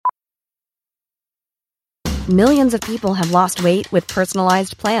Millions of people have lost weight with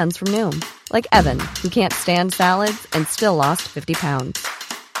personalized plans from Noom. Like Evan, who can't stand salads and still lost 50 pounds.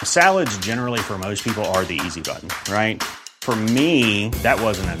 Salads generally for most people are the easy button, right? For me, that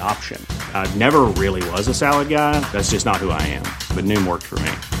wasn't an option. I never really was a salad guy. That's just not who I am. But Noom worked for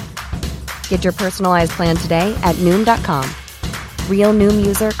me. Get your personalized plan today at Noom.com. Real Noom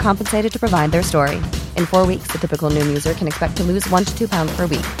user compensated to provide their story. In 4 weeks, the typical Noom user can expect to lose 1 to 2 pounds per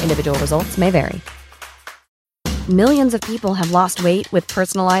week. Individual results may vary. Millions of people have lost weight with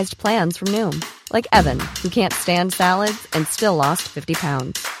personalized plans from Noom. Like Evan, who can't stand salads and still lost 50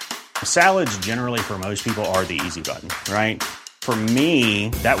 pounds. Salads generally for most people are the easy button, right? For me,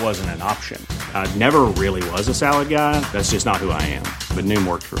 that wasn't an option. I never really was a salad guy. That's just not who I am. But Noom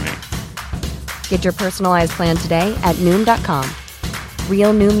worked for me. Get your personalized plan today at Noom.com.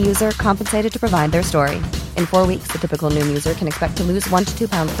 Real Noom user compensated to provide their story. In 4 weeks, the typical Noom user can expect to lose 1 to 2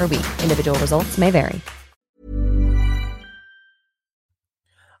 pounds per week. Individual results may vary.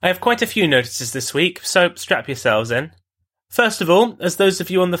 I have quite a few notices this week, so strap yourselves in. First of all, as those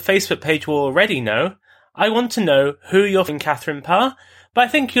of you on the Facebook page will already know, I want to know who you're in Catherine Parr, but I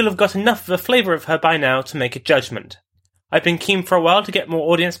think you'll have got enough of a flavour of her by now to make a judgment. I've been keen for a while to get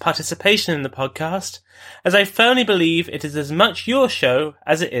more audience participation in the podcast, as I firmly believe it is as much your show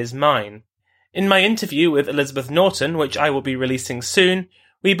as it is mine. In my interview with Elizabeth Norton, which I will be releasing soon,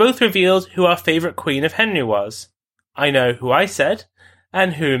 we both revealed who our favourite Queen of Henry was. I know who I said,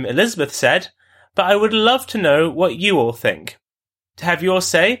 and whom Elizabeth said, but I would love to know what you all think. To have your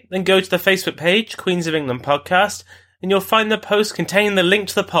say, then go to the Facebook page, Queens of England Podcast, and you'll find the post containing the link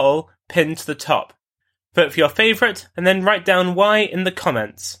to the poll pinned to the top. Vote for your favourite, and then write down why in the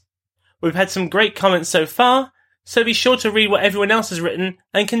comments. We've had some great comments so far, so be sure to read what everyone else has written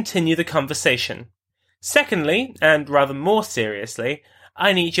and continue the conversation. Secondly, and rather more seriously,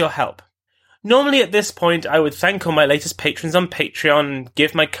 I need your help. Normally at this point I would thank all my latest patrons on Patreon and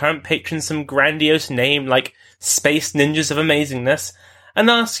give my current patrons some grandiose name like Space Ninjas of Amazingness and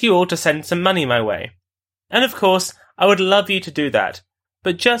ask you all to send some money my way. And of course, I would love you to do that,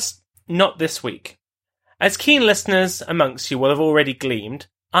 but just not this week. As keen listeners amongst you will have already gleaned,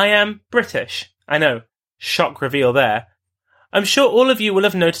 I am British. I know, shock reveal there. I'm sure all of you will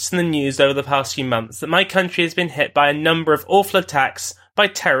have noticed in the news over the past few months that my country has been hit by a number of awful attacks by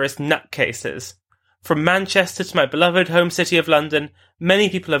terrorist nutcases. From Manchester to my beloved home city of London, many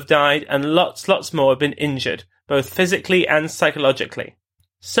people have died and lots more have been injured, both physically and psychologically.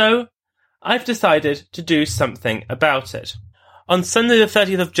 So, I've decided to do something about it. On Sunday the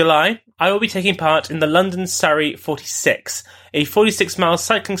 30th of July, I will be taking part in the London Surrey 46, a 46-mile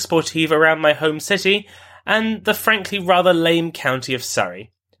cycling sportive around my home city and the frankly rather lame county of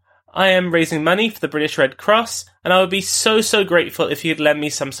Surrey. I am raising money for the British Red Cross, and I would be so grateful if you'd lend me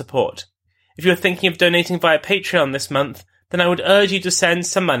some support. If you're thinking of donating via Patreon this month, then I would urge you to send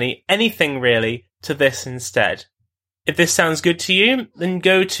some money, anything really, to this instead. If this sounds good to you, then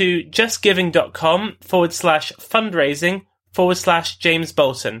go to justgiving.com/fundraising/James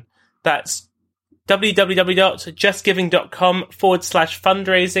Bolton. That's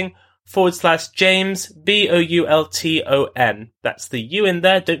www.justgiving.com/fundraising/James Boulton. That's the U in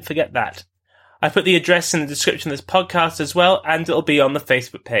there, don't forget that. I put the address in the description of this podcast as well, and it'll be on the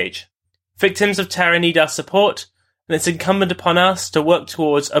Facebook page. Victims of terror need our support, and it's incumbent upon us to work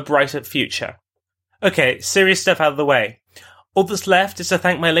towards a brighter future. Okay, serious stuff out of the way. All that's left is to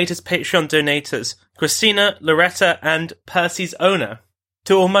thank my latest Patreon donators, Christina, Loretta, and Percy's owner.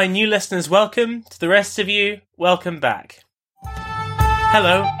 To all my new listeners, welcome. To the rest of you, welcome back.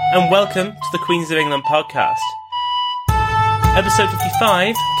 Hello, and welcome to the Queens of England podcast. Episode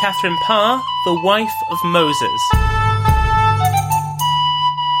 55, Catherine Parr, the wife of Moses.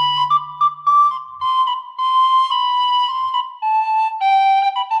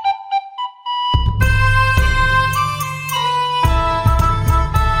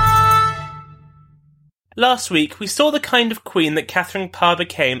 Last week, we saw the kind of queen that Catherine Parr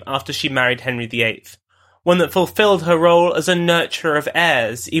became after she married Henry VIII. One that fulfilled her role as a nurturer of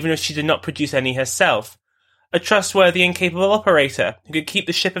heirs, even if she did not produce any herself. A trustworthy and capable operator who could keep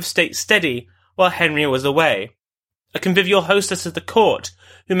the ship of state steady while Henry was away. A convivial hostess of the court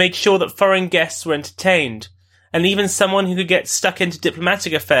who made sure that foreign guests were entertained, and even someone who could get stuck into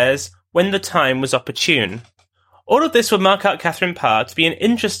diplomatic affairs when the time was opportune. All of this would mark out Catherine Parr to be an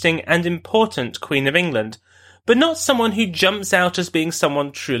interesting and important Queen of England, but not someone who jumps out as being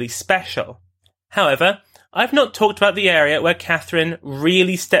someone truly special. However, I've not talked about the area where Catherine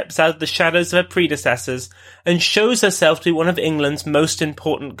really steps out of the shadows of her predecessors and shows herself to be one of England's most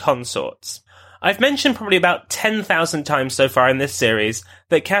important consorts. I've mentioned probably about 10,000 times so far in this series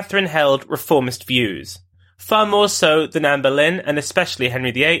that Catherine held reformist views. Far more so than Anne Boleyn, and especially Henry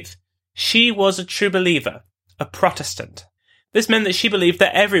VIII, she was a true believer, a Protestant. This meant that she believed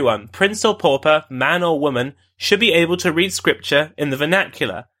that everyone, prince or pauper, man or woman, should be able to read scripture in the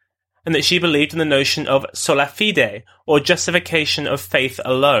vernacular, and that she believed in the notion of sola fide, or justification of faith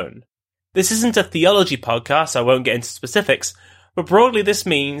alone. This isn't a theology podcast, so I won't get into specifics, but broadly this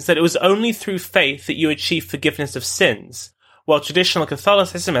means that it was only through faith that you achieve forgiveness of sins, while traditional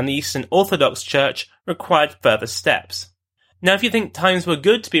Catholicism and the Eastern Orthodox Church required further steps. Now, if you think times were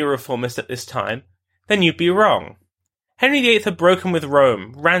good to be a reformist at this time, then you'd be wrong. Henry VIII had broken with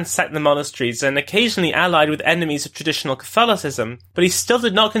Rome, ransacked the monasteries, and occasionally allied with enemies of traditional Catholicism, but he still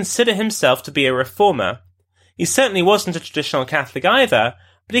did not consider himself to be a reformer. He certainly wasn't a traditional Catholic either,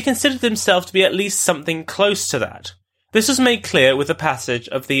 but he considered himself to be at least something close to that. This was made clear with the passage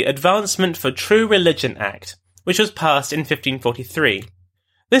of the Advancement for True Religion Act, which was passed in 1543.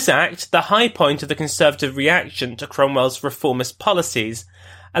 This act, the high point of the conservative reaction to Cromwell's reformist policies,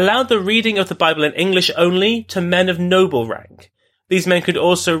 allowed the reading of the Bible in English only to men of noble rank. These men could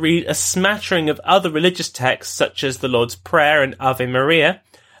also read a smattering of other religious texts such as the Lord's Prayer and Ave Maria,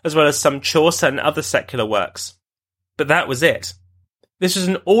 as well as some Chaucer and other secular works. But that was it. This was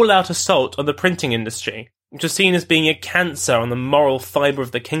an all-out assault on the printing industry, which was seen as being a cancer on the moral fibre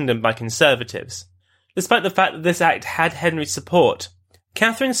of the kingdom by conservatives. Despite the fact that this act had Henry's support,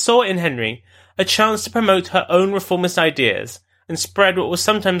 Catherine saw in Henry a chance to promote her own reformist ideas and spread what was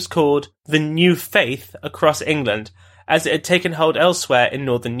sometimes called the New Faith across England, as it had taken hold elsewhere in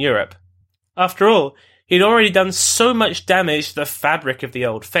Northern Europe. After all, he had already done so much damage to the fabric of the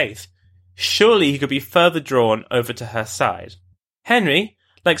old faith. Surely he could be further drawn over to her side. Henry,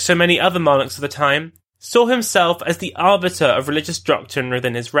 like so many other monarchs of the time, saw himself as the arbiter of religious doctrine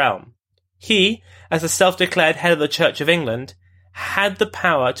within his realm. He, as the self-declared head of the Church of England, had the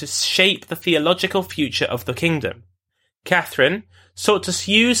power to shape the theological future of the kingdom. Catherine sought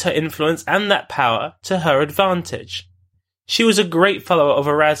to use her influence and that power to her advantage. She was a great follower of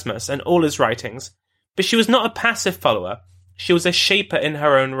Erasmus and all his writings, but she was not a passive follower. She was a shaper in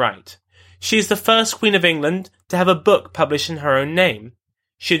her own right. She is the first Queen of England to have a book published in her own name.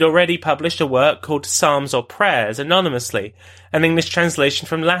 She had already published a work called Psalms or Prayers anonymously, an English translation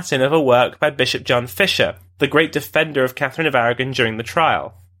from Latin of a work by Bishop John Fisher, the great defender of Catherine of Aragon during the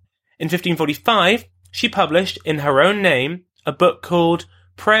trial. In 1545, she published, in her own name, a book called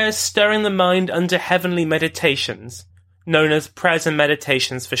Prayers Stirring the Mind Unto Heavenly Meditations, known as Prayers and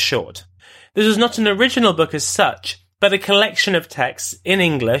Meditations for short. This was not an original book as such, but a collection of texts in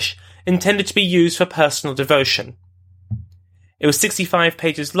English intended to be used for personal devotion. It was 65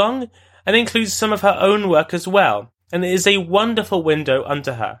 pages long and includes some of her own work as well, and it is a wonderful window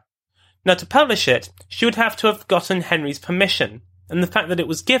unto her. Now, to publish it, she would have to have gotten Henry's permission, and the fact that it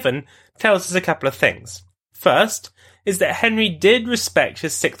was given tells us a couple of things. First, is that Henry did respect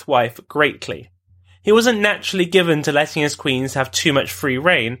his sixth wife greatly. He wasn't naturally given to letting his queens have too much free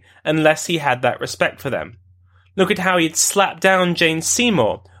rein unless he had that respect for them. Look at how he'd slapped down Jane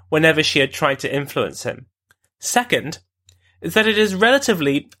Seymour whenever she had tried to influence him. Second, is that it is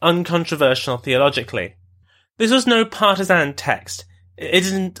relatively uncontroversial theologically. This was no partisan text. It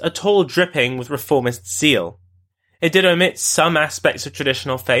isn't at all dripping with reformist zeal. It did omit some aspects of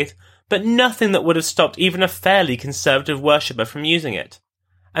traditional faith, but nothing that would have stopped even a fairly conservative worshipper from using it.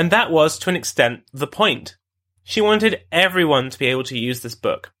 And that was, to an extent, the point. She wanted everyone to be able to use this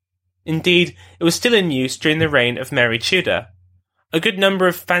book. Indeed, it was still in use during the reign of Mary Tudor. A good number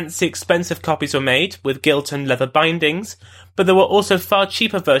of fancy, expensive copies were made, with gilt and leather bindings, but there were also far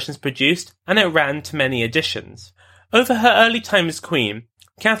cheaper versions produced, and it ran to many editions. Over her early time as queen,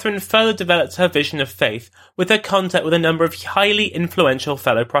 Catherine further developed her vision of faith with her contact with a number of highly influential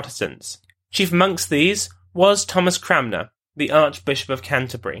fellow Protestants. Chief amongst these was Thomas Cranmer, the Archbishop of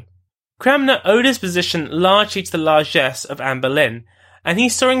Canterbury. Cranmer owed his position largely to the largesse of Anne Boleyn, and he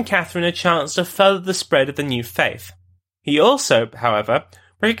saw in Catherine a chance to further the spread of the new faith. He also, however,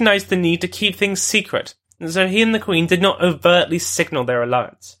 recognised the need to keep things secret, and so he and the Queen did not overtly signal their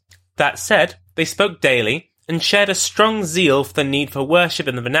alliance. That said, they spoke daily, and shared a strong zeal for the need for worship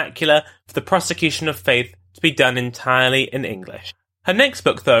in the vernacular, for the prosecution of faith to be done entirely in English. Her next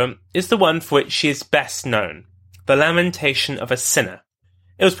book, though, is the one for which she is best known, The Lamentation of a Sinner.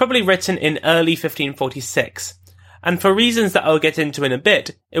 It was probably written in early 1546, and for reasons that I'll get into in a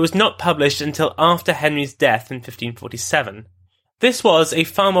bit, it was not published until after Henry's death in 1547. This was a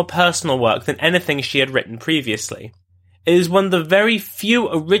far more personal work than anything she had written previously. It is one of the very few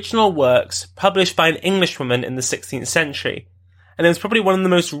original works published by an Englishwoman in the 16th century, and it was probably one of the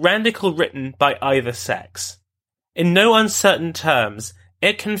most radical written by either sex. In no uncertain terms,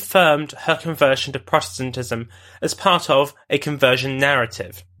 it confirmed her conversion to Protestantism as part of a conversion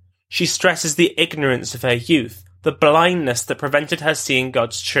narrative. She stresses the ignorance of her youth, the blindness that prevented her seeing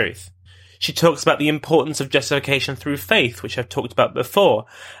God's truth. She talks about the importance of justification through faith, which I've talked about before,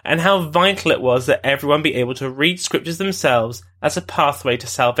 and how vital it was that everyone be able to read scriptures themselves as a pathway to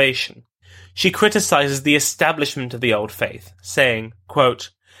salvation. She criticizes the establishment of the old faith, saying,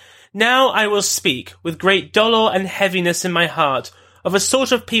 quote, "Now I will speak with great dolour and heaviness in my heart of a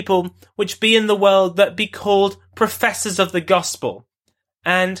sort of people which be in the world that be called professors of the gospel,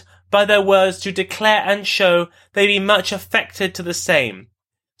 and by their words to declare and show they be much affected to the same.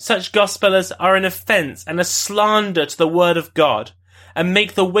 Such gospellers are an offence and a slander to the word of God, and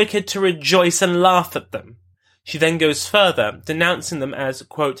make the wicked to rejoice and laugh at them." She then goes further, denouncing them as,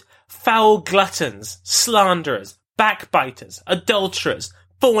 quote, "foul gluttons, slanderers, backbiters, adulterers,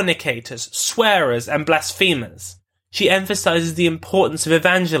 fornicators, swearers, and blasphemers." She emphasizes the importance of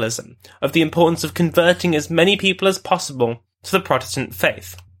evangelism, of the importance of converting as many people as possible to the Protestant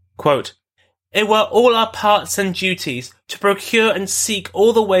faith. Quote, "It were all our parts and duties to procure and seek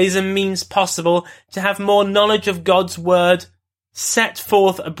all the ways and means possible to have more knowledge of God's word set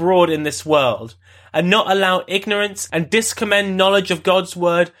forth abroad in this world, and not allow ignorance and discommend knowledge of God's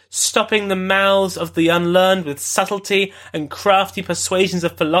word, stopping the mouths of the unlearned with subtlety and crafty persuasions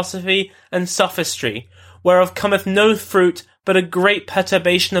of philosophy and sophistry, whereof cometh no fruit but a great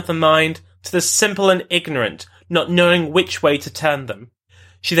perturbation of the mind to the simple and ignorant, not knowing which way to turn them."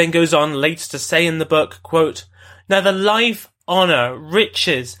 She then goes on later to say in the book, quote, "Neither life, honour,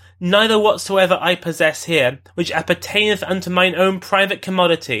 riches, neither whatsoever I possess here, which appertaineth unto mine own private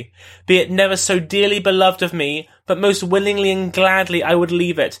commodity, be it never so dearly beloved of me, but most willingly and gladly I would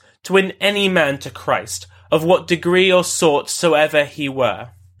leave it, to win any man to Christ, of what degree or sort soever he were."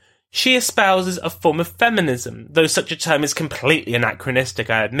 She espouses a form of feminism, though such a term is completely anachronistic,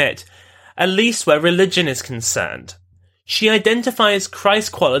 I admit, at least where religion is concerned. She identifies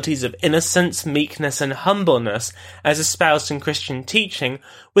Christ's qualities of innocence, meekness, and humbleness as espoused in Christian teaching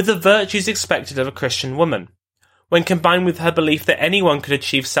with the virtues expected of a Christian woman. When combined with her belief that anyone could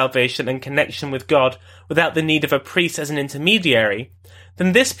achieve salvation and connection with God without the need of a priest as an intermediary,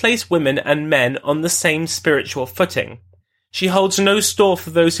 then this placed women and men on the same spiritual footing. She holds no store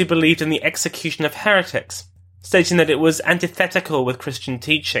for those who believed in the execution of heretics, stating that it was antithetical with Christian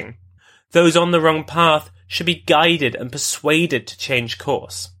teaching. Those on the wrong path should be guided and persuaded to change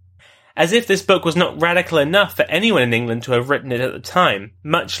course. As if this book was not radical enough for anyone in England to have written it at the time,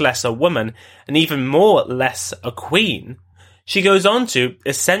 much less a woman, and even more less a queen, she goes on to,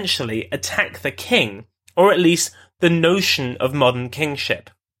 essentially, attack the king, or at least the notion of modern kingship.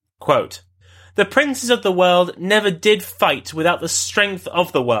 Quote, "The princes of the world never did fight without the strength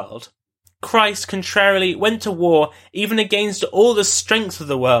of the world. Christ, contrarily, went to war even against all the strength of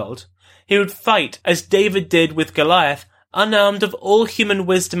the world. He would fight, as David did with Goliath, unarmed of all human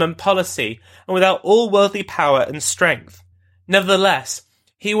wisdom and policy, and without all worldly power and strength. Nevertheless,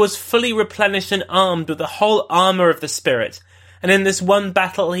 he was fully replenished and armed with the whole armour of the Spirit, and in this one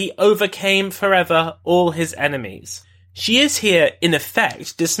battle he overcame forever all his enemies." She is here, in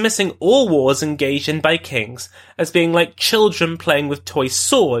effect, dismissing all wars engaged in by kings as being like children playing with toy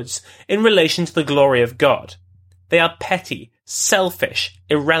swords in relation to the glory of God. They are petty, selfish,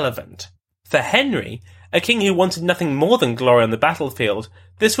 irrelevant. For Henry, a king who wanted nothing more than glory on the battlefield,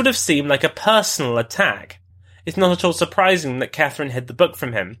 this would have seemed like a personal attack. It's not at all surprising that Catherine hid the book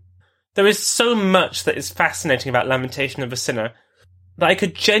from him. There is so much that is fascinating about Lamentation of a Sinner that I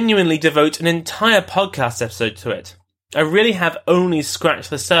could genuinely devote an entire podcast episode to it. I really have only scratched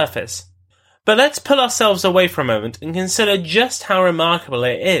the surface. But let's pull ourselves away for a moment and consider just how remarkable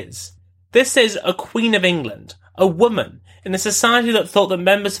it is. This is a Queen of England, a woman, in a society that thought that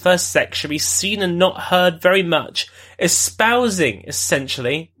members of her sex should be seen and not heard very much, espousing,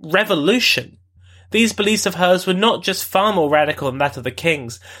 essentially, revolution. These beliefs of hers were not just far more radical than that of the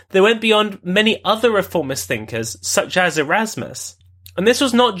kings, they went beyond many other reformist thinkers, such as Erasmus. And this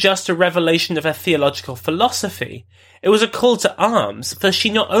was not just a revelation of her theological philosophy, it was a call to arms, for she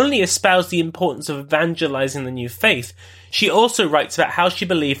not only espoused the importance of evangelizing the new faith, she also writes about how she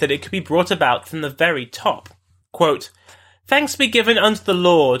believed that it could be brought about from the very top. Quote, "Thanks be given unto the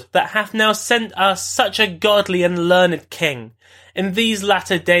Lord, that hath now sent us such a godly and learned king, in these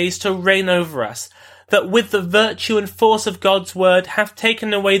latter days to reign over us, that with the virtue and force of God's word hath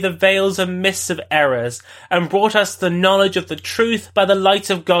taken away the veils and mists of errors, and brought us the knowledge of the truth by the light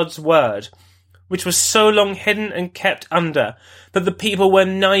of God's word, which was so long hidden and kept under, that the people were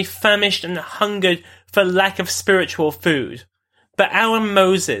nigh famished and hungered for lack of spiritual food. But our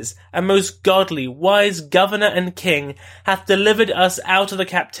Moses, a most godly, wise governor and king, hath delivered us out of the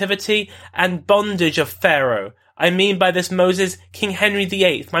captivity and bondage of Pharaoh. I mean by this Moses, King Henry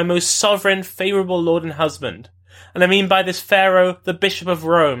VIII, my most sovereign, favourable lord and husband. And I mean by this Pharaoh, the Bishop of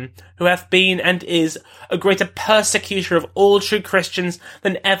Rome, who hath been and is a greater persecutor of all true Christians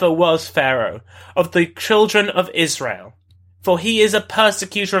than ever was Pharaoh, of the children of Israel. For he is a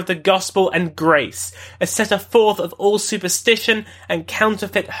persecutor of the gospel and grace, a setter forth of all superstition and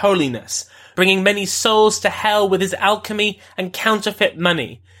counterfeit holiness, bringing many souls to hell with his alchemy and counterfeit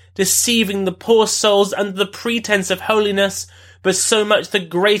money, deceiving the poor souls under the pretense of holiness, but so much the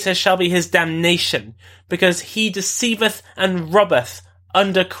greater shall be his damnation, because he deceiveth and robbeth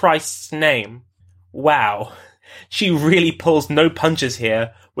under Christ's name. Wow. She really pulls no punches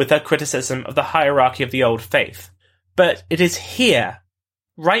here with her criticism of the hierarchy of the old faith. But it is here,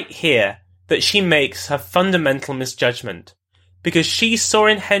 right here, that she makes her fundamental misjudgment, because she saw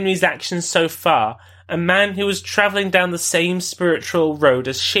in Henry's actions so far a man who was travelling down the same spiritual road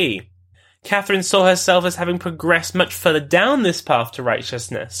as she. Catherine saw herself as having progressed much further down this path to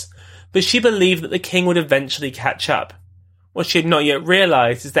righteousness, but she believed that the king would eventually catch up. What she had not yet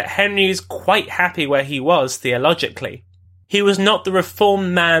realised is that Henry was quite happy where he was theologically. He was not the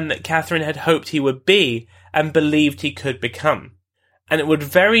reformed man that Catherine had hoped he would be and believed he could become, and it would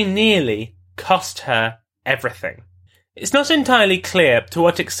very nearly cost her everything. It's not entirely clear to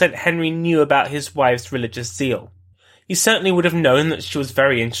what extent Henry knew about his wife's religious zeal. He certainly would have known that she was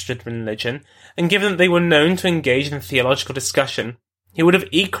very interested in religion, and given that they were known to engage in theological discussion, he would have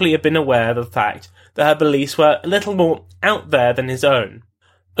equally been aware of the fact that her beliefs were a little more out there than his own.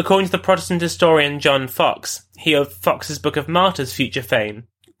 According to the Protestant historian John Fox, he of Fox's Book of Martyrs future fame,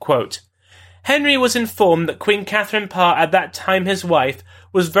 quote, Henry was informed that Queen Catherine Parr, at that time his wife,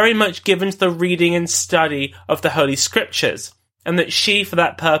 was very much given to the reading and study of the Holy Scriptures, and that she, for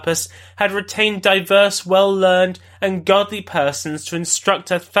that purpose, had retained divers well-learned and godly persons to instruct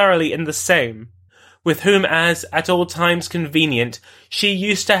her thoroughly in the same, with whom, as at all times convenient, she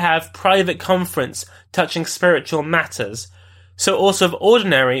used to have private conference touching spiritual matters, so also of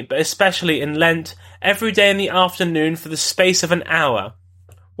ordinary, but especially in Lent, every day in the afternoon for the space of an hour.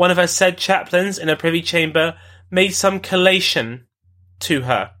 One of her said chaplains in her privy chamber made some collation to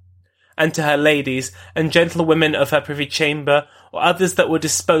her, and to her ladies and gentlewomen of her privy chamber, or others that were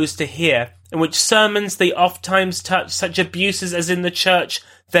disposed to hear, in which sermons they oft times touched such abuses as in the church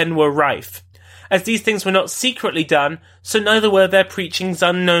then were rife. As these things were not secretly done, so neither were their preachings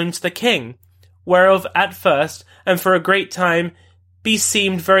unknown to the king, whereof at first, and for a great time,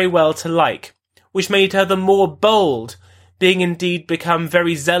 beseemed very well to like, which made her the more bold, being indeed become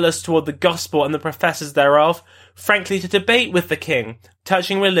very zealous toward the gospel and the professors thereof, frankly to debate with the king,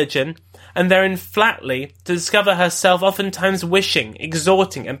 touching religion, and therein flatly to discover herself oftentimes wishing,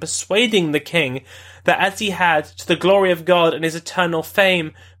 exhorting, and persuading the king that as he had, to the glory of God and his eternal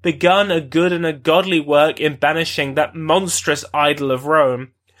fame, begun a good and a godly work in banishing that monstrous idol of Rome,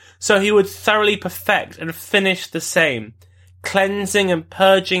 so he would thoroughly perfect and finish the same, cleansing and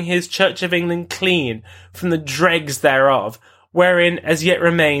purging his Church of England clean from the dregs thereof, wherein as yet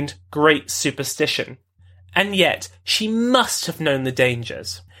remained great superstition. And yet she must have known the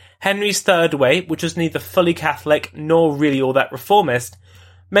dangers. Henry's third way, which was neither fully Catholic nor really all that reformist,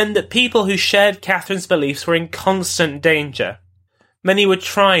 meant that people who shared Catherine's beliefs were in constant danger. Many were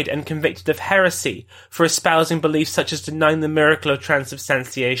tried and convicted of heresy for espousing beliefs such as denying the miracle of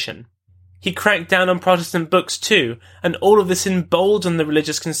transubstantiation. He cracked down on Protestant books too, and all of this emboldened the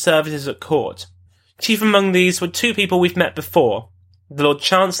religious conservatives at court. Chief among these were two people we've met before, the Lord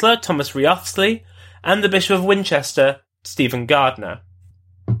Chancellor, Thomas Wriothesley, and the Bishop of Winchester, Stephen Gardiner.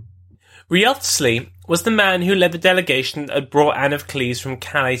 Wriothesley was the man who led the delegation that had brought Anne of Cleves from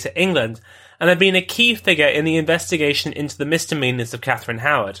Calais to England, and had been a key figure in the investigation into the misdemeanours of Catherine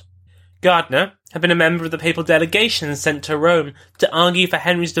Howard. Gardiner had been a member of the papal delegation sent to Rome to argue for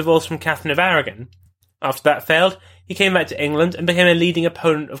Henry's divorce from Catherine of Aragon. After that failed, he came back to England and became a leading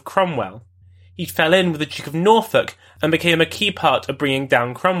opponent of Cromwell. He fell in with the Duke of Norfolk and became a key part of bringing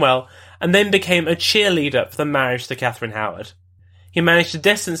down Cromwell, and then became a cheerleader for the marriage to Catherine Howard. He managed to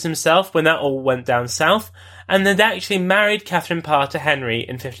distance himself when that all went down south, and had actually married Catherine Parr to Henry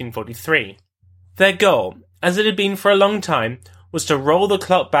in 1543. Their goal, as it had been for a long time, was to roll the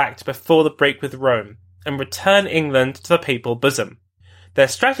clock back to before the break with Rome, and return England to the papal bosom. Their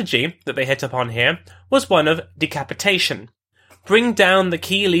strategy, that they hit upon here, was one of decapitation. Bring down the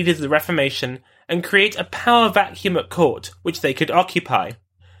key leaders of the Reformation, and create a power vacuum at court, which they could occupy.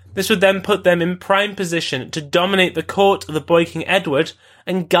 This would then put them in prime position to dominate the court of the boy King Edward,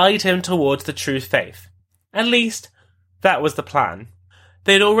 and guide him towards the true faith. At least, That was the plan.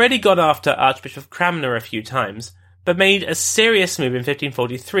 They had already gone after Archbishop Cranmer a few times, but made a serious move in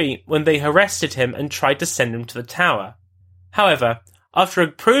 1543 when they arrested him and tried to send him to the Tower. However, after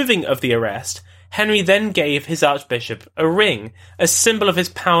approving of the arrest, Henry then gave his archbishop a ring, a symbol of his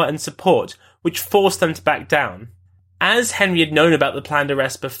power and support, which forced them to back down. As Henry had known about the planned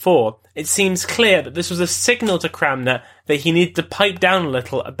arrest before, it seems clear that this was a signal to Cranmer that he needed to pipe down a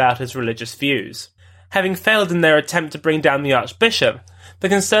little about his religious views. Having failed in their attempt to bring down the archbishop, the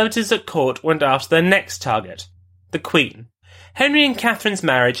Conservatives at court went after their next target, the Queen. Henry and Catherine's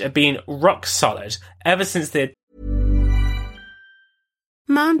marriage had been rock solid ever since they had...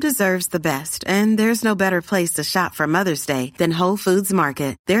 Mom deserves the best, and there's no better place to shop for Mother's Day than Whole Foods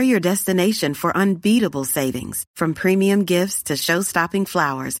Market. They're your destination for unbeatable savings, from premium gifts to show-stopping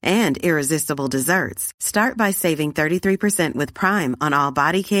flowers and irresistible desserts. Start by saving 33% with Prime on all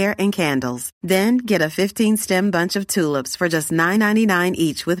body care and candles. Then get a 15-stem bunch of tulips for just $9.99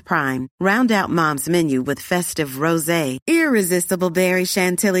 each with Prime. Round out Mom's menu with festive rosé, irresistible berry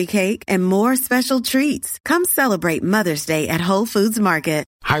chantilly cake, and more special treats. Come celebrate Mother's Day at Whole Foods Market.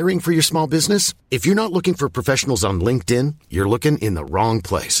 Hiring for your small business? If you're not looking for professionals on LinkedIn, you're looking in the wrong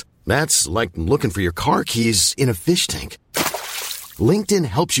place. That's like looking for your car keys in a fish tank. LinkedIn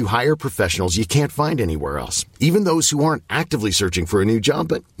helps you hire professionals you can't find anywhere else, even those who aren't actively searching for a new job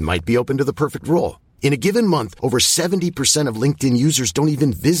but might be open to the perfect role. In a given month, over 70% of LinkedIn users don't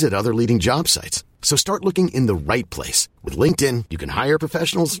even visit other leading job sites. So start looking in the right place. With LinkedIn, you can hire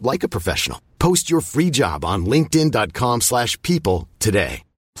professionals like a professional. Post your free job on linkedin.com/people today.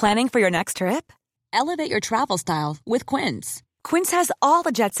 Planning for your next trip? Elevate your travel style with Quince. Quince has all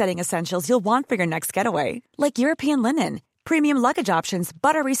the jet-setting essentials you'll want for your next getaway, like European linen, premium luggage options,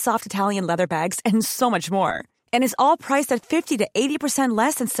 buttery soft Italian leather bags, and so much more. And is all priced at 50 to 80%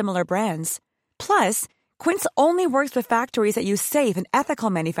 less than similar brands. Plus, Quince only works with factories that use safe and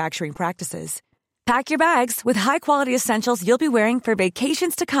ethical manufacturing practices. Pack your bags with high-quality essentials you'll be wearing for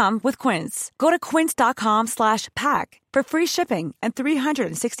vacations to come with Quince. Go to quince.com/pack for free shipping and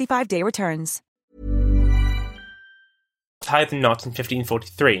 365-day returns. Tied the knot in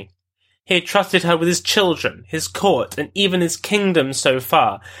 1543. He had trusted her with his children, his court, and even his kingdom so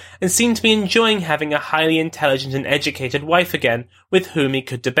far, and seemed to be enjoying having a highly intelligent and educated wife again with whom he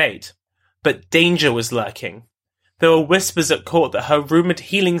could debate. But danger was lurking. There were whispers at court that her rumoured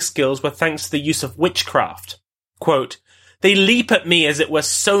healing skills were thanks to the use of witchcraft. Quote, "They leap at me as it were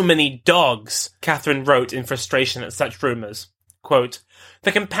so many dogs," Catherine wrote in frustration at such rumours. Quote,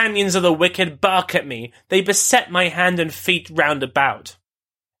 "The companions of the wicked bark at me. They beset my hand and feet round about."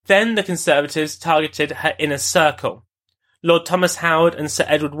 Then the Conservatives targeted her inner circle. Lord Thomas Howard and Sir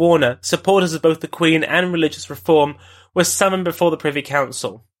Edward Warner, supporters of both the Queen and religious reform, were summoned before the Privy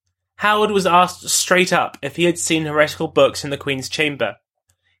Council. Howard was asked straight up if he had seen heretical books in the Queen's chamber.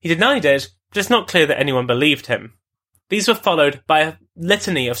 He denied it, but it's not clear that anyone believed him. These were followed by a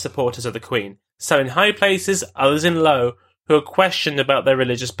litany of supporters of the Queen, some in high places, others in low, who were questioned about their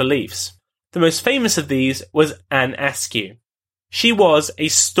religious beliefs. The most famous of these was Anne Askew. She was a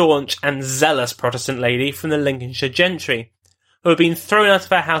staunch and zealous Protestant lady from the Lincolnshire gentry, who had been thrown out of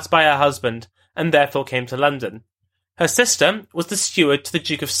her house by her husband, and therefore came to London. Her sister was the steward to the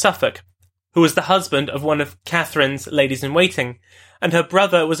Duke of Suffolk, who was the husband of one of Catherine's ladies-in-waiting, and her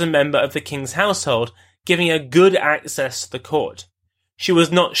brother was a member of the king's household, giving her good access to the court. She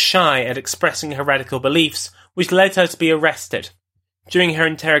was not shy at expressing her radical beliefs, which led her to be arrested. During her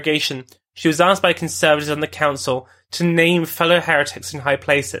interrogation, she was asked by conservatives on the council to name fellow heretics in high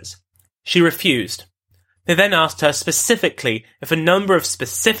places. She refused. They then asked her specifically if a number of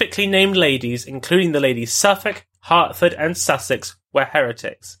specifically named ladies, including the ladies Suffolk, Hertford and Sussex, were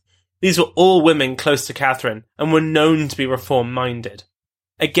heretics. These were all women close to Catherine and were known to be reform-minded.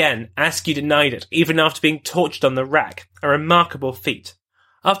 Again, Askew denied it, even after being tortured on the rack, a remarkable feat.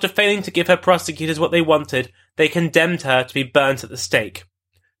 After failing to give her prosecutors what they wanted, they condemned her to be burnt at the stake,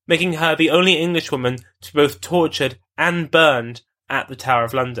 making her the only Englishwoman to be both tortured and burned at the Tower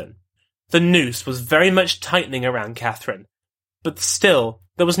of London. The noose was very much tightening around Catherine, but still,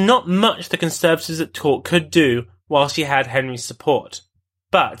 there was not much the Conservatives at court could do while she had Henry's support.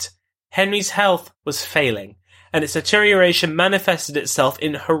 But Henry's health was failing, and its deterioration manifested itself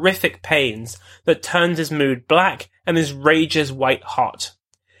in horrific pains that turned his mood black and his rages white hot.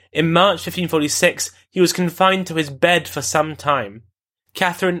 In March 1546, he was confined to his bed for some time.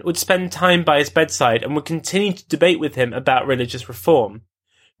 Catherine would spend time by his bedside and would continue to debate with him about religious reform.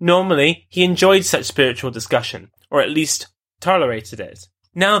 Normally, he enjoyed such spiritual discussion, or at least tolerated it.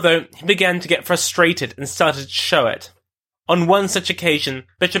 Now, though, he began to get frustrated and started to show it. On one such occasion,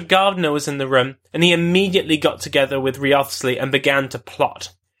 Bishop Gardiner was in the room, and he immediately got together with Wriothesley and began to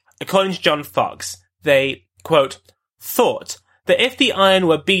plot. According to John Fox, they, quote, thought that if the iron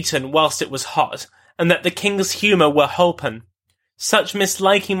were beaten whilst it was hot, and that the king's humour were holpen, such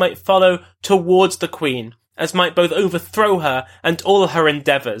misliking might follow towards the queen, as might both overthrow her and all her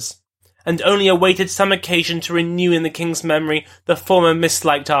endeavours, and only awaited some occasion to renew in the king's memory the former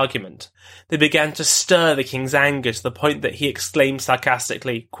misliked argument. They began to stir the king's anger to the point that he exclaimed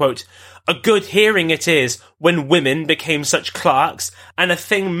sarcastically, quote, a good hearing it is when women became such clerks, and a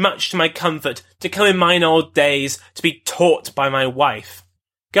thing much to my comfort to come in mine old days to be taught by my wife.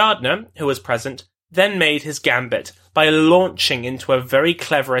 Gardiner, who was present, then made his gambit by launching into a very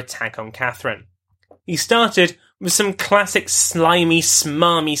clever attack on Catherine. He started with some classic slimy,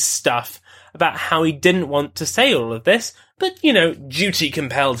 smarmy stuff about how he didn't want to say all of this, but, duty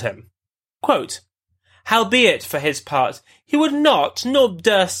compelled him. Quote, howbeit, for his part, he would not, nor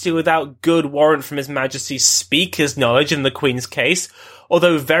durst he without good warrant from his Majesty speak his knowledge in the Queen's case,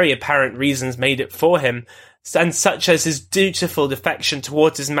 although very apparent reasons made it for him, and such as his dutiful affection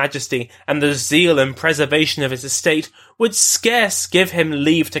towards his Majesty and the zeal and preservation of his estate would scarce give him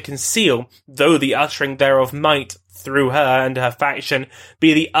leave to conceal, though the uttering thereof might, through her and her faction,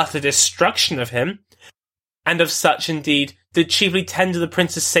 be the utter destruction of him, and of such, indeed, did chiefly tend to the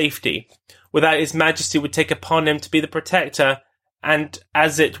prince's safety, without his Majesty would take upon him to be the protector, and,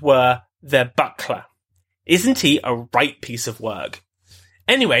 as it were, their buckler. Isn't he a right piece of work?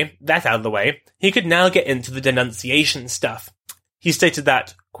 Anyway, that out of the way, he could now get into the denunciation stuff. He stated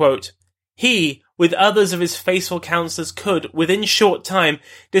that, quote, he, with others of his faithful counsellors, could, within short time,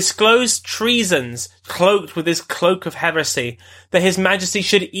 disclose treasons, cloaked with his cloak of heresy, that his Majesty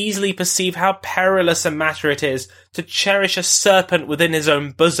should easily perceive how perilous a matter it is to cherish a serpent within his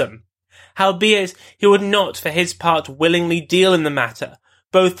own bosom. Howbeit, he would not, for his part, willingly deal in the matter,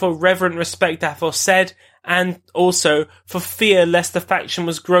 both for reverent respect aforesaid, and also for fear lest the faction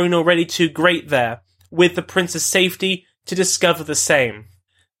was grown already too great there, with the prince's safety, to discover the same.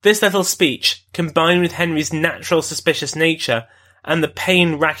 This little speech, combined with Henry's natural suspicious nature, and the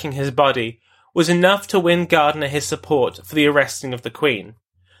pain racking his body, was enough to win Gardiner his support for the arresting of the Queen.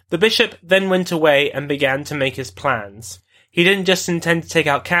 The bishop then went away and began to make his plans. He didn't just intend to take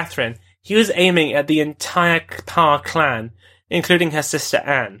out Catherine, he was aiming at the entire Parr clan, including her sister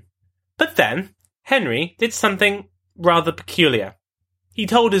Anne. But then, Henry did something rather peculiar. He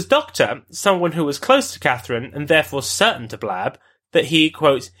told his doctor, someone who was close to Catherine and therefore certain to blab, that he,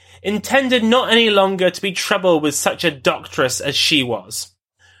 quote, intended not any longer to be troubled with such a doctress as she was.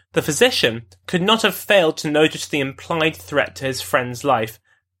 The physician could not have failed to notice the implied threat to his friend's life.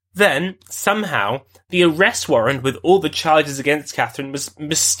 Then, somehow, the arrest warrant with all the charges against Catherine was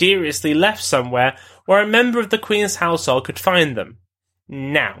mysteriously left somewhere where a member of the Queen's household could find them.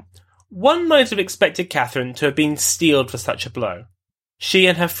 Now, one might have expected Catherine to have been steeled for such a blow. She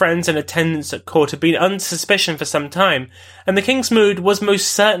and her friends and attendants at court had been under suspicion for some time, and the king's mood was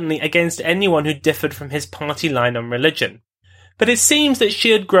most certainly against anyone who differed from his party line on religion. But it seems that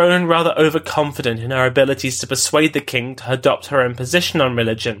she had grown rather overconfident in her abilities to persuade the king to adopt her own position on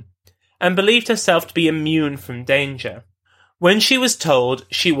religion, and believed herself to be immune from danger. When she was told,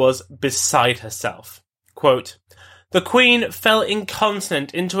 she was beside herself. Quote, the Queen fell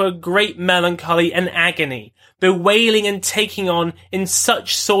incontinent into a great melancholy and agony, bewailing and taking on in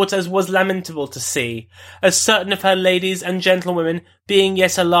such sort as was lamentable to see, as certain of her ladies and gentlewomen, being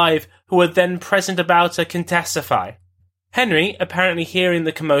yet alive, who were then present about her, can testify. Henry, apparently hearing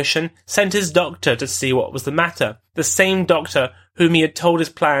the commotion, sent his doctor to see what was the matter, the same doctor whom he had told his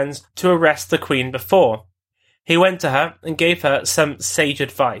plans to arrest the Queen before. He went to her and gave her some sage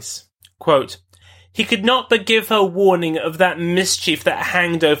advice. Quote, he could not but give her warning of that mischief that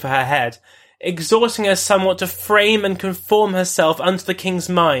hanged over her head, exhorting her somewhat to frame and conform herself unto the king's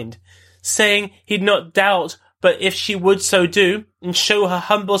mind, saying he'd not doubt but if she would so do, and show her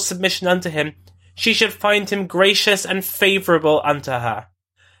humble submission unto him, she should find him gracious and favourable unto her.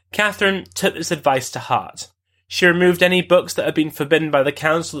 Catherine took this advice to heart. She removed any books that had been forbidden by the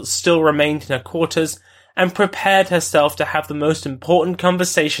council that still remained in her quarters, and prepared herself to have the most important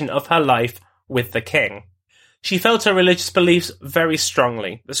conversation of her life with the king. She felt her religious beliefs very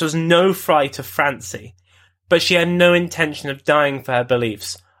strongly. This was no flight of fancy, but she had no intention of dying for her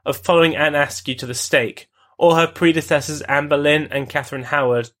beliefs, of following Anne Askew to the stake, or her predecessors Anne Boleyn and Catherine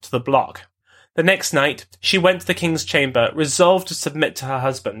Howard to the block. The next night, she went to the king's chamber, resolved to submit to her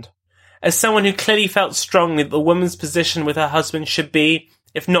husband. As someone who clearly felt strongly that the woman's position with her husband should be,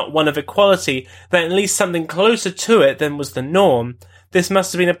 if not one of equality, then at least something closer to it than was the norm, this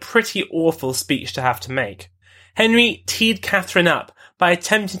must have been a pretty awful speech to have to make. Henry teed Catherine up by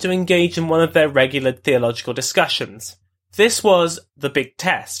attempting to engage in one of their regular theological discussions. This was the big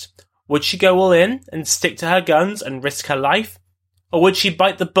test. Would she go all in and stick to her guns and risk her life? Or would she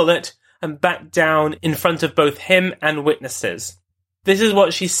bite the bullet and back down in front of both him and witnesses? This is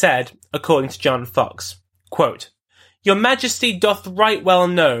what she said, according to John Foxe. Quote, "Your Majesty doth right well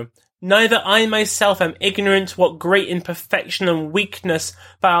know, neither I myself am ignorant what great imperfection and weakness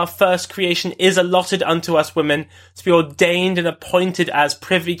by our first creation is allotted unto us women, to be ordained and appointed as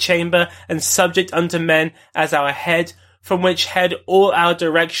privy chamber and subject unto men as our head, from which head all our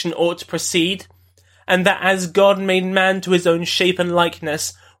direction ought to proceed, and that as God made man to his own shape and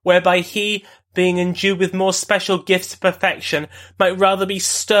likeness, whereby he, being endued with more special gifts of perfection, might rather be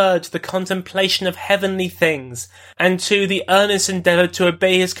stirred to the contemplation of heavenly things, and to the earnest endeavour to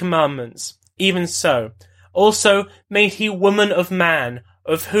obey his commandments. Even so, also made he woman of man,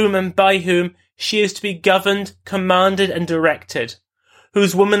 of whom and by whom she is to be governed, commanded, and directed,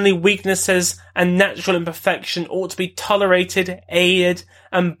 whose womanly weaknesses and natural imperfection ought to be tolerated, aided,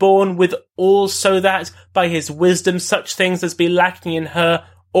 and borne with all, so that, by his wisdom, such things as be lacking in her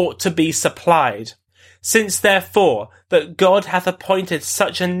ought to be supplied. Since, therefore, that God hath appointed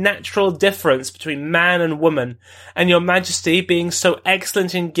such a natural difference between man and woman, and your Majesty being so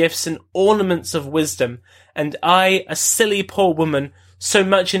excellent in gifts and ornaments of wisdom, and I, a silly poor woman, so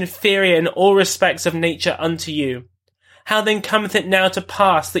much inferior in all respects of nature unto you, how then cometh it now to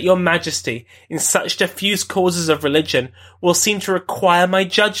pass that your Majesty, in such diffuse causes of religion, will seem to require my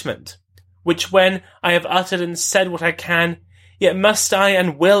judgment? Which when I have uttered and said what I can, yet must I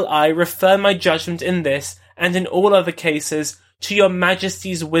and will I refer my judgment in this, and in all other cases, to your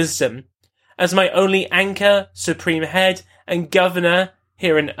Majesty's wisdom, as my only anchor, supreme head, and governor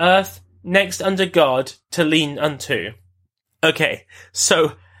here in earth, next under God, to lean unto. Okay,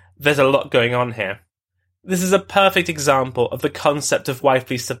 so there's a lot going on here. This is a perfect example of the concept of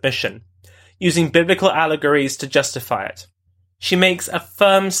wifely submission, using biblical allegories to justify it. She makes a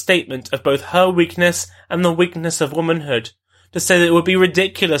firm statement of both her weakness and the weakness of womanhood, to say that it would be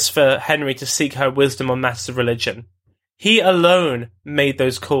ridiculous for Henry to seek her wisdom on matters of religion. He alone made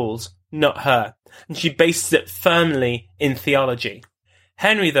those calls, not her, and she bases it firmly in theology.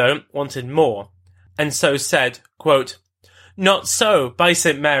 Henry, though, wanted more, and so said, quote, "Not so, by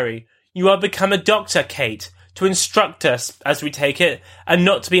St. Mary. You are become a doctor, Kate, to instruct us, as we take it, and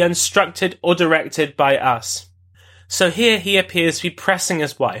not to be instructed or directed by us." So here he appears to be pressing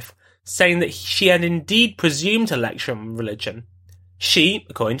his wife, saying that she had indeed presumed to lecture on religion. She,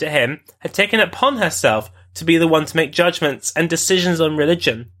 according to him, had taken it upon herself to be the one to make judgments and decisions on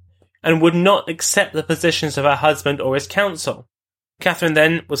religion, and would not accept the positions of her husband or his council. Catherine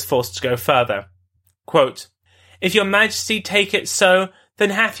then was forced to go further. Quote, "If your Majesty take it so, then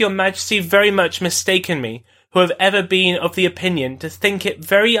hath your Majesty very much mistaken me, who have ever been of the opinion to think it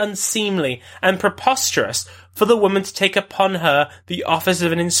very unseemly and preposterous for the woman to take upon her the office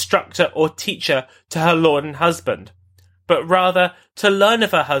of an instructor or teacher to her lord and husband, but rather to learn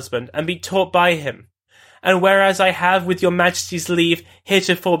of her husband and be taught by him. And whereas I have, with your Majesty's leave,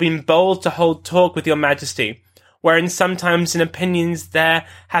 heretofore been bold to hold talk with your Majesty, wherein sometimes in opinions there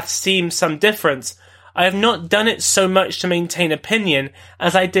hath seemed some difference, I have not done it so much to maintain opinion,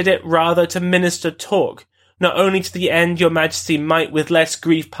 as I did it rather to minister talk, not only to the end your Majesty might with less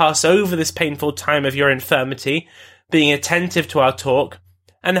grief pass over this painful time of your infirmity, being attentive to our talk,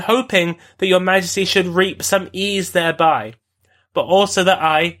 and hoping that your Majesty should reap some ease thereby, but also that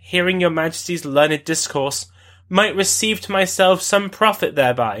I, hearing your Majesty's learned discourse, might receive to myself some profit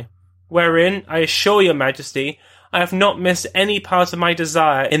thereby, wherein, I assure your Majesty, I have not missed any part of my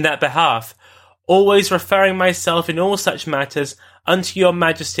desire in that behalf, always referring myself in all such matters unto your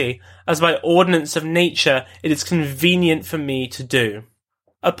Majesty, as by ordinance of nature it is convenient for me to do."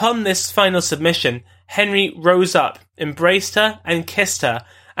 Upon this final submission, Henry rose up, embraced her, and kissed her,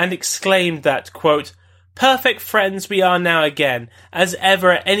 and exclaimed that, quote, "Perfect friends we are now again, as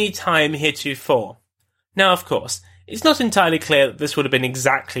ever at any time heretofore." Now, of course, it's not entirely clear that this would have been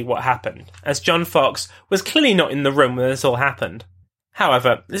exactly what happened, as John Foxe was clearly not in the room when this all happened.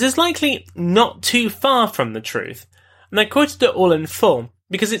 However, this is likely not too far from the truth, and I quoted it all in full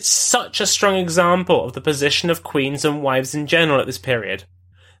because it's such a strong example of the position of queens and wives in general at this period.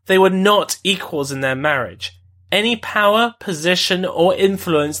 They were not equals in their marriage. Any power, position, or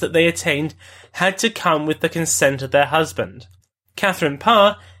influence that they attained had to come with the consent of their husband. Catherine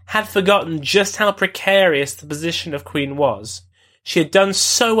Parr had forgotten just how precarious the position of queen was. She had done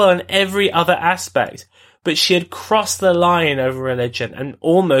so well in every other aspect, but she had crossed the line over religion and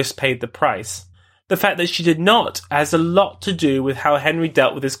almost paid the price. The fact that she did not has a lot to do with how Henry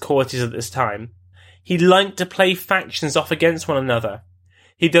dealt with his courtiers at this time. He liked to play factions off against one another.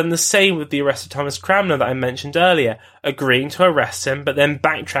 He'd done the same with the arrest of Thomas Cranmer that I mentioned earlier, agreeing to arrest him but then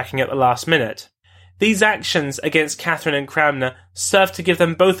backtracking at the last minute. These actions against Catherine and Cranmer served to give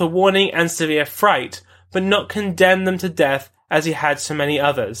them both a warning and severe fright, but not condemn them to death as he had so many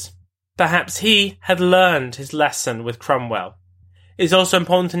others. Perhaps he had learned his lesson with Cromwell. It is also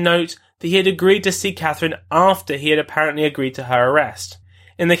important to note that he had agreed to see Catherine after he had apparently agreed to her arrest.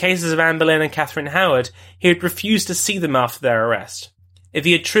 In the cases of Anne Boleyn and Catherine Howard, he had refused to see them after their arrest. If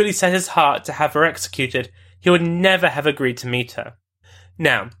he had truly set his heart to have her executed, he would never have agreed to meet her.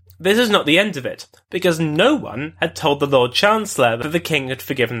 Now, this is not the end of it, because no one had told the Lord Chancellor that the King had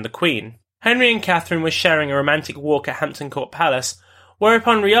forgiven the Queen. Henry and Catherine were sharing a romantic walk at Hampton Court Palace,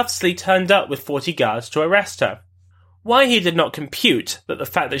 whereupon Wriothesley turned up with 40 guards to arrest her. Why he did not compute that the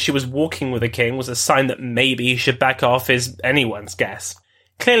fact that she was walking with the King was a sign that maybe he should back off is anyone's guess.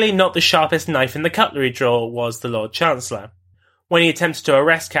 Clearly not the sharpest knife in the cutlery drawer was the Lord Chancellor. When he attempted to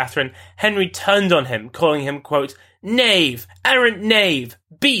arrest Catherine, Henry turned on him, calling him, quote, "knave, arrant knave,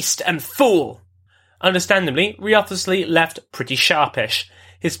 beast and fool." Understandably, Wriothesley left pretty sharpish,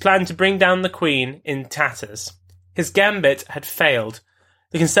 his plan to bring down the Queen in tatters. His gambit had failed.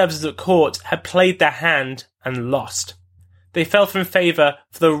 The Conservatives at court had played their hand and lost. They fell from favour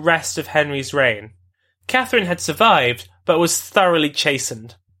for the rest of Henry's reign. Catherine had survived, but was thoroughly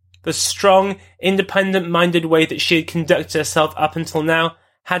chastened. The strong, independent-minded way that she had conducted herself up until now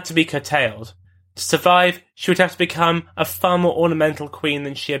had to be curtailed. To survive, she would have to become a far more ornamental queen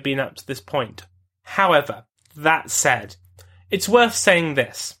than she had been up to this point. However, that said, it's worth saying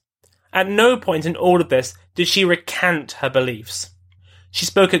this. At no point in all of this did she recant her beliefs. She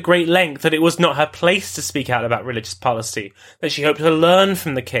spoke at great length that it was not her place to speak out about religious policy, that she hoped to learn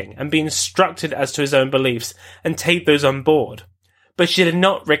from the King and be instructed as to his own beliefs and take those on board. But she did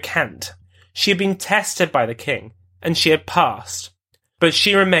not recant. She had been tested by the King, and she had passed. But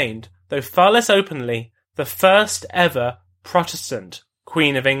she remained, though far less openly, the first ever Protestant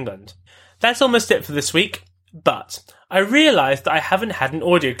Queen of England. That's almost it for this week, but I realised that I haven't had an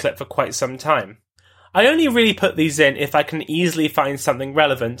audio clip for quite some time. I only really put these in if I can easily find something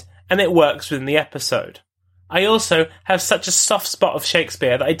relevant, and it works within the episode. I also have such a soft spot of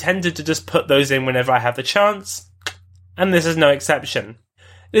Shakespeare that I tended to just put those in whenever I have the chance, and this is no exception.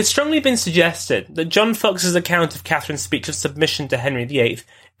 It has strongly been suggested that John Fox's account of Catherine's speech of submission to Henry VIII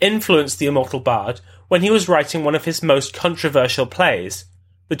influenced the immortal bard when he was writing one of his most controversial plays,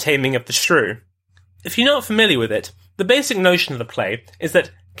 The Taming of the Shrew. If you're not familiar with it, the basic notion of the play is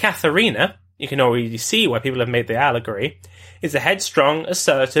that Katharina, you can already see why people have made the allegory, is a headstrong,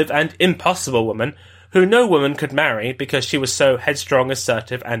 assertive, and impossible woman who no woman could marry because she was so headstrong,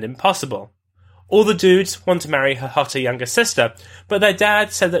 assertive, and impossible. All the dudes want to marry her hotter younger sister, but their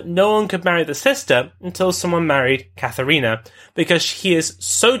dad said that no one could marry the sister until someone married Katharina, because he is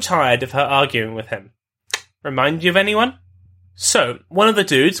so tired of her arguing with him. Remind you of anyone? So, one of the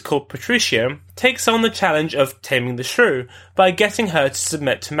dudes, called Petruchio, takes on the challenge of taming the shrew by getting her to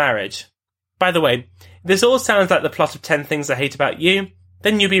submit to marriage. By the way, if this all sounds like the plot of 10 Things I Hate About You,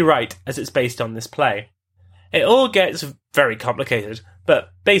 then you'd be right, as it's based on this play. It all gets very complicated, but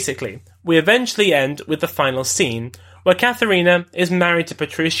basically, we eventually end with the final scene, where Katharina is married to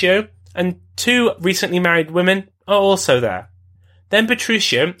Petruchio, and 2 recently married women are also there. Then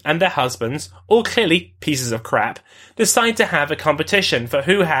Petruchio and their husbands, all clearly pieces of crap, decide to have a competition for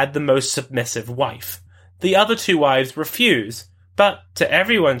who had the most submissive wife. The other 2 wives refuse, but to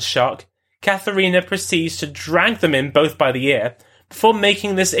everyone's shock, Katharina proceeds to drag them in both by the ear before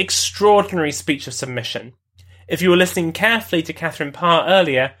making this extraordinary speech of submission. If you were listening carefully to Catherine Parr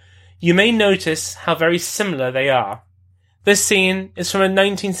earlier, you may notice how very similar they are. This scene is from a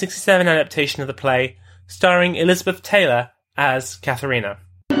 1967 adaptation of the play, starring Elizabeth Taylor as Katharina.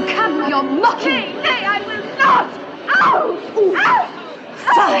 Come, you're mocking! Nay, I will not! Ow!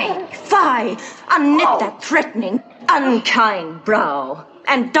 Ow! Fie, fie! Unknit that threatening, unkind brow,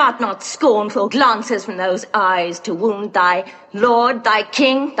 and dart not scornful glances from those eyes to wound thy lord, thy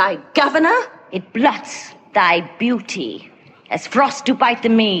king, thy governor. It blots thy beauty, as frost do bite the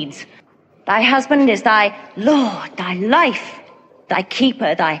meads. Thy husband is thy lord, thy life, thy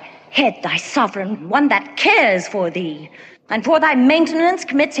keeper, thy head, thy sovereign, one that cares for thee, and for thy maintenance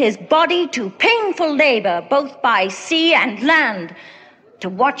commits his body to painful labour, both by sea and land, to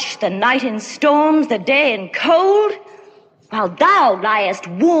watch the night in storms, the day in cold, while thou liest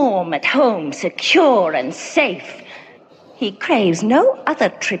warm at home, secure and safe. He craves no other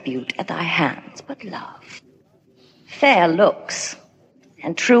tribute at thy hands but love, fair looks,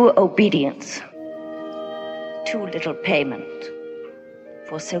 and true obedience. Too little payment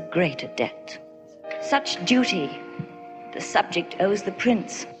for so great a debt. Such duty the subject owes the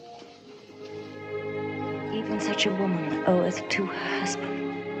prince. Even such a woman oweth to her husband.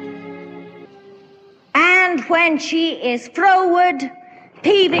 And when she is froward,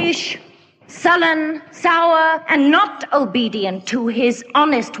 peevish, sullen, sour, and not obedient to his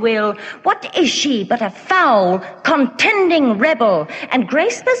honest will, what is she but a foul, contending rebel and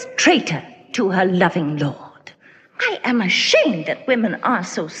graceless traitor to her loving lord? I am ashamed that women are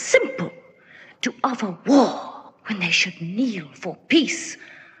so simple to offer war when they should kneel for peace,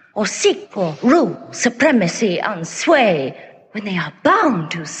 or seek for rule, supremacy, and sway when they are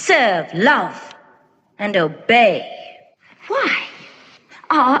bound to serve, love, and obey. Why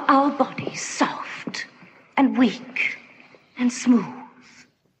are our bodies soft and weak and smooth,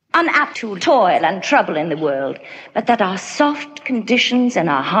 unapt to toil and trouble in the world, but that our soft conditions and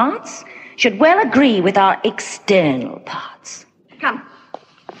our hearts should well agree with our external parts? Come,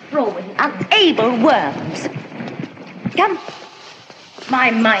 rolling, unable worms. Come.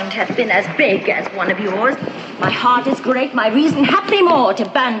 My mind hath been as big as one of yours. My heart is great, my reason haply more, to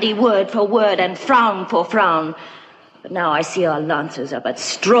bandy word for word and frown for frown. But now I see our lances are but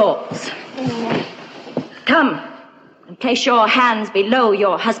straws. Come, and place your hands below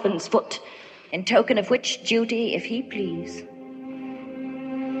your husband's foot, in token of which duty, if he please.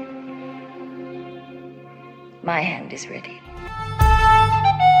 My hand is ready.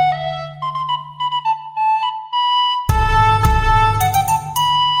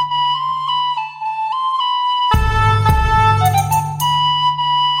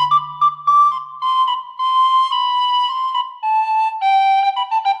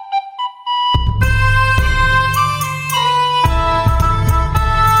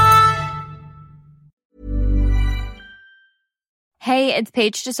 Hey, it's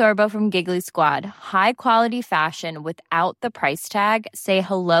Paige DeSorbo from Giggly Squad. High quality fashion without the price tag. Say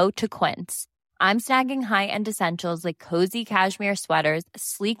hello to Quince. I'm snagging high-end essentials like cozy cashmere sweaters,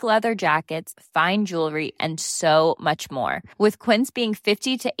 sleek leather jackets, fine jewelry, and so much more. With Quince being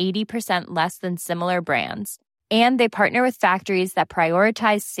 50 to 80% less than similar brands. And they partner with factories that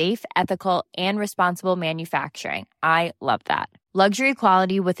prioritize safe, ethical, and responsible manufacturing. I love that. Luxury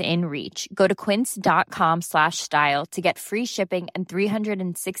quality within reach. Go to quince.com/style to get free shipping and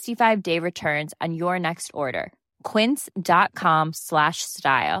 365-day returns on your next order.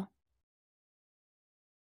 Quince.com/style.